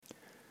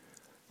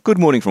Good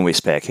morning from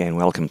Westpac and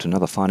welcome to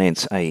another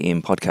Finance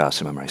AM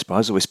podcast. I'm Ray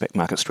Spicer, Westpac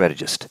Market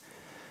Strategist.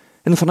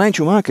 In the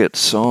financial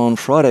markets on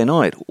Friday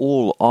night,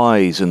 all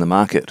eyes in the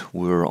market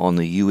were on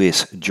the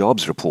US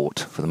jobs report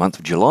for the month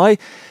of July,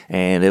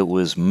 and it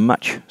was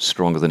much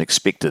stronger than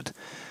expected.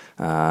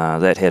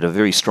 That had a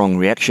very strong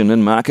reaction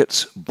in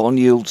markets. Bond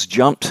yields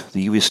jumped,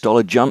 the US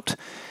dollar jumped,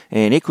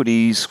 and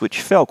equities,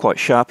 which fell quite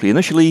sharply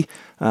initially,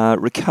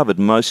 recovered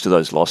most of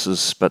those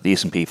losses, but the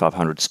S&P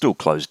 500 still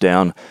closed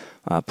down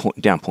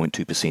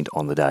 0.2%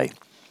 on the day.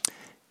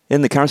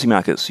 In the currency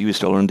markets, the US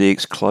dollar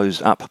index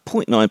closed up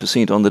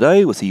 0.9% on the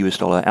day, with the US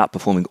dollar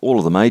outperforming all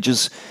of the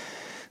majors.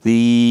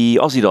 The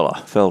Aussie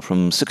dollar fell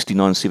from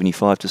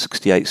 69.75 to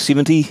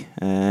 68.70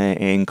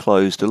 and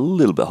closed a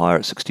little bit higher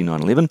at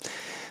 69.11.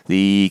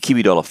 The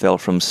Kiwi dollar fell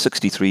from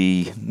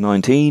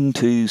 63.19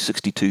 to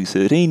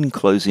 62.13,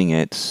 closing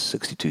at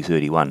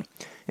 62.31.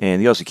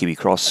 And the Aussie Kiwi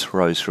cross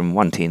rose from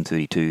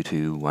 110.32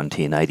 to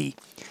 110.80.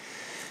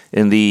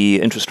 In the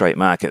interest rate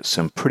markets,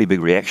 some pretty big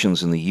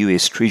reactions in the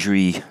US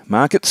Treasury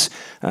markets.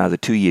 The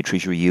two-year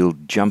Treasury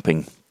yield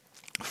jumping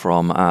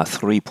from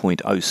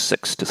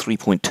 3.06 to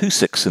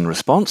 3.26 in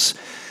response.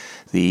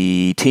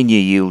 The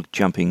 10-year yield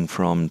jumping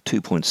from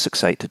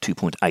 2.68 to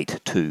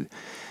 2.82.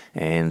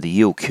 And the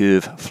yield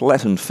curve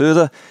flattened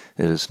further.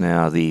 It is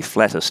now the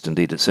flattest,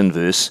 indeed its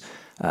inverse,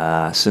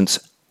 since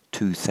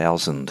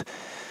 2000.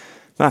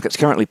 Markets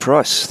currently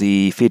price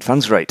the Fed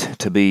funds rate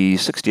to be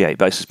 68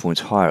 basis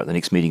points higher at the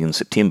next meeting in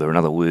September. In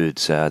other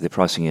words, they're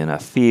pricing in a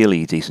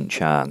fairly decent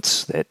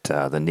chance that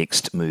the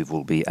next move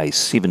will be a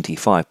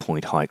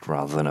 75-point hike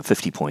rather than a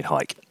 50-point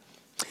hike.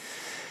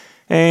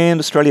 And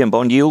Australian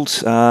bond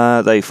yields,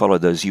 they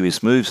followed those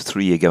US moves. The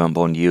 3-year government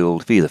bond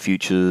yield via the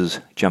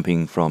futures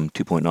jumping from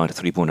 2.9 to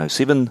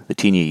 3.07. The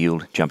 10-year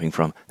yield jumping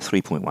from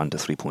 3.1 to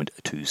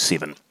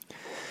 3.27.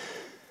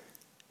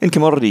 In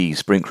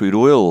commodities, Brent crude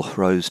oil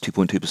rose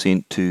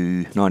 2.2%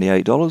 to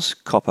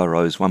 $98. Copper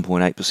rose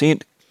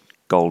 1.8%.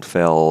 Gold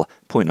fell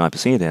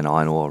 0.9%, and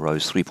iron ore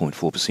rose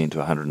 3.4% to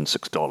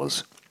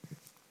 $106.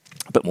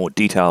 A bit more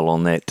detail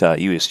on that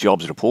US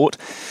jobs report.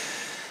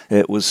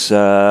 It was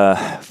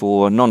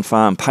for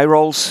non-farm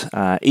payrolls,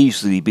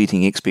 easily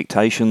beating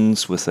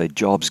expectations with a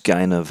jobs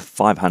gain of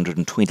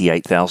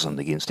 528,000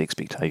 against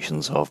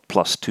expectations of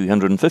plus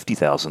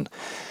 250,000.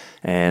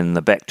 And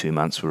the back 2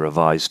 months were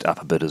revised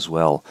up a bit as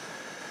well.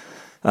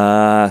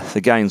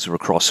 The gains were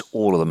across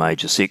all of the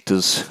major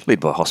sectors, led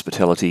by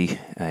hospitality,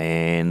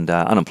 and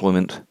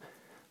unemployment.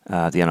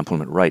 The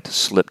unemployment rate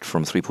slipped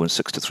from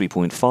 3.6 to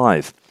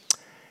 3.5.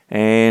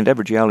 And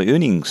average hourly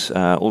earnings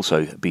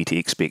also beat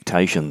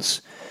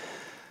expectations.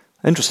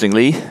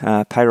 Interestingly,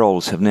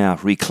 payrolls have now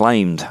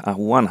reclaimed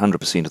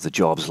 100% of the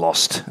jobs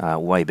lost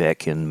way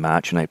back in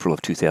March and April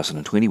of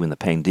 2020 when the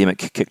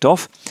pandemic kicked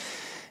off.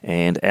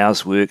 And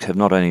Hours Worked have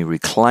not only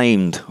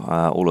reclaimed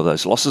all of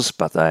those losses,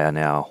 but they are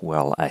now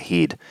well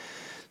ahead.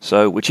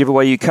 So whichever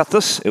way you cut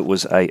this, it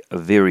was a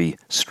very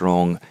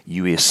strong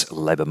US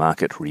labour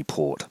market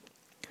report.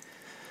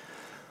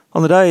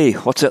 On the day,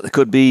 what's that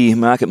could be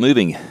market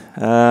moving?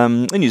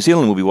 In New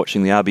Zealand, we'll be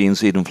watching the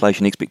RBNZ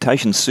Inflation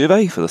Expectations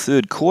Survey for the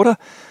third quarter.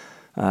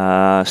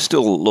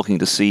 Still looking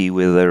to see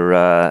whether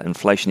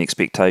inflation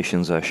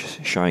expectations are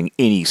showing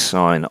any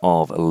sign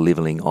of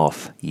levelling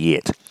off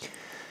yet.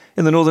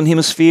 In the Northern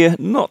Hemisphere,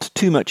 not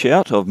too much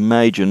out of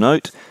major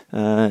note.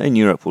 In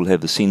Europe, we'll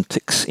have the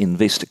Centix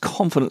Investor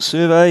Confidence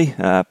Survey,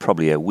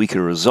 probably a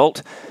weaker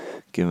result,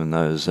 given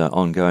those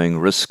ongoing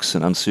risks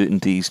and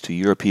uncertainties to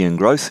European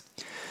growth,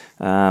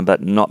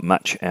 but not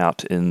much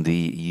out in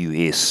the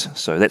US.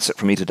 So that's it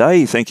from me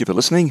today. Thank you for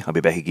listening. I'll be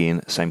back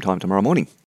again same time tomorrow morning.